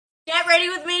ready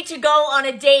with me to go on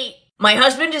a date. My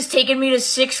husband has taken me to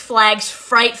Six Flags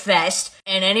Fright Fest,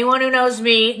 and anyone who knows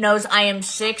me knows I am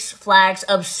Six Flags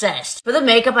obsessed. For the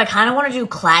makeup, I kind of want to do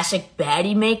classic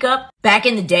baddie makeup. Back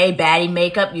in the day, baddie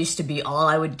makeup used to be all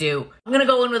I would do. I'm gonna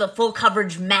go in with a full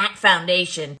coverage matte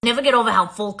foundation. Never get over how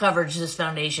full coverage this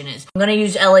foundation is. I'm gonna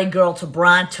use LA Girl to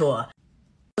Bronzer.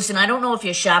 Listen, I don't know if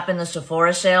you're shopping the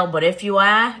Sephora sale, but if you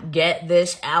are, get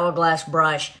this Hourglass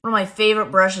brush. One of my favorite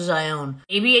brushes I own.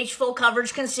 ABH Full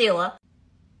Coverage Concealer.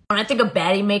 When I think of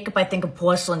baddie makeup, I think of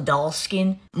porcelain doll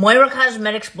skin. Moira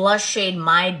Cosmetics blush shade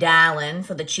My Darling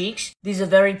for the cheeks. These are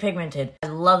very pigmented. I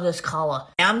love this color.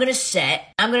 Now I'm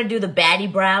gonna do the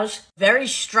baddie brows. Very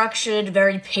structured,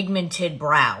 very pigmented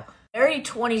brow. Very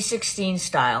 2016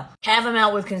 style. Have them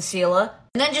out with concealer.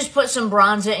 And then just put some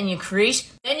bronzer in your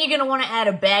crease. Then you're gonna wanna add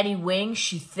a baddie wing.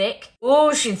 She thick.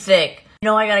 Ooh, she thick. You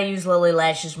know I gotta use Lily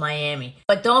Lashes Miami.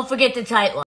 But don't forget the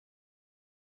tight line.